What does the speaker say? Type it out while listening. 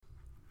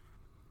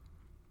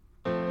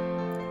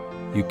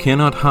You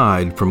cannot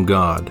hide from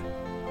God.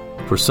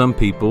 For some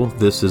people,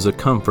 this is a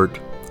comfort.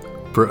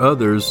 For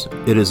others,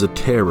 it is a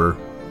terror.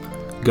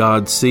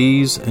 God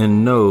sees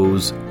and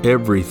knows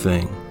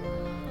everything.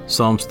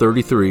 Psalms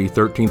 33,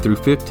 13 through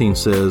 15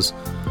 says,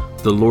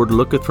 The Lord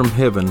looketh from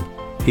heaven,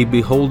 he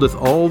beholdeth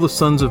all the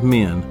sons of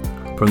men.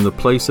 From the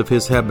place of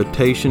his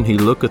habitation he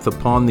looketh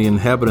upon the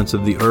inhabitants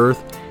of the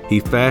earth. He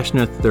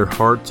fashioneth their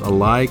hearts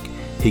alike,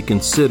 he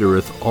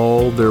considereth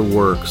all their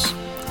works.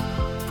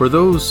 For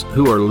those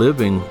who are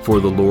living for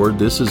the Lord,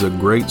 this is a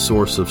great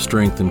source of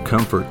strength and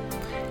comfort.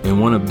 In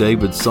one of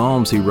David's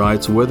Psalms he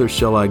writes, Whither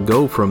shall I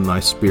go from thy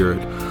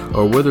spirit?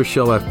 Or whither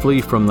shall I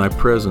flee from thy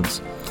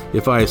presence?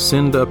 If I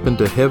ascend up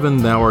into heaven,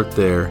 thou art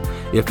there.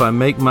 If I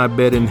make my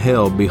bed in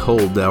hell,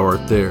 behold, thou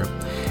art there.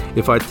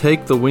 If I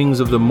take the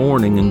wings of the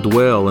morning and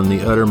dwell in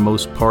the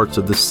uttermost parts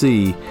of the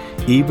sea,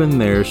 even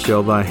there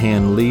shall thy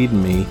hand lead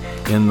me,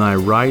 and thy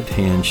right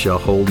hand shall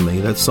hold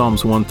me. That's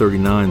Psalms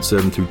 139,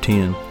 7 through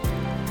 10.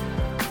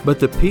 But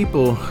the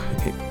people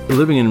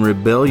living in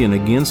rebellion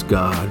against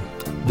God,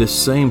 this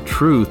same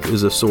truth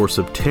is a source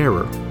of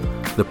terror.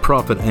 The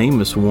prophet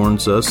Amos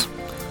warns us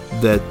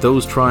that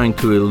those trying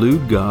to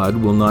elude God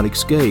will not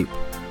escape.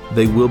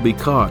 They will be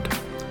caught.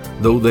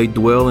 Though they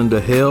dwell into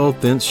hell,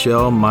 thence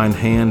shall mine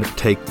hand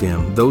take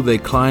them. Though they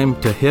climb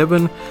to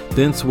heaven,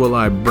 thence will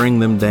I bring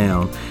them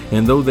down.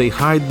 And though they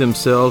hide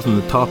themselves in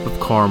the top of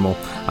Carmel,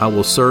 I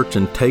will search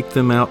and take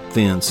them out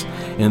thence.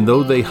 And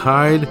though they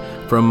hide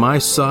from my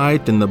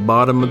sight in the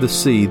bottom of the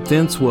sea,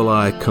 thence will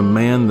I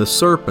command the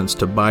serpents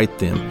to bite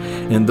them.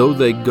 And though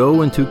they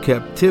go into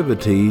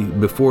captivity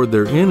before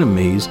their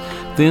enemies,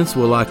 thence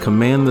will I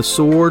command the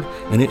sword,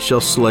 and it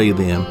shall slay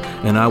them.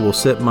 And I will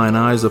set mine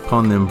eyes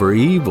upon them for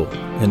evil,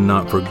 and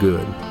not for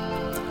good.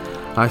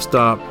 I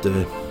stopped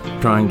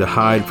trying to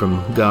hide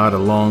from God a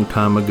long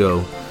time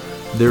ago.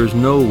 There's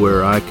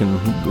nowhere I can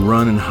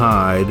run and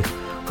hide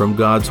from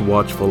God's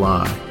watchful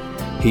eye.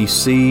 He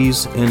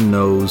sees and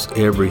knows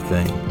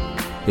everything.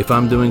 If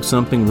I'm doing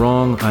something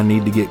wrong, I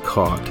need to get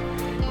caught.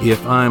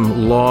 If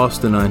I'm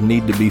lost, then I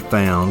need to be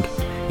found.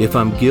 If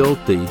I'm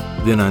guilty,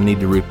 then I need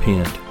to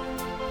repent.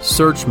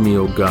 Search me,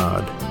 O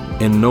God,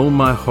 and know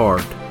my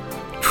heart.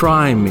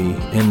 Try me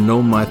and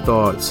know my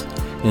thoughts,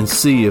 and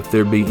see if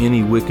there be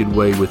any wicked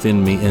way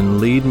within me, and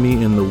lead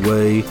me in the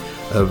way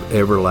of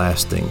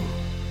everlasting.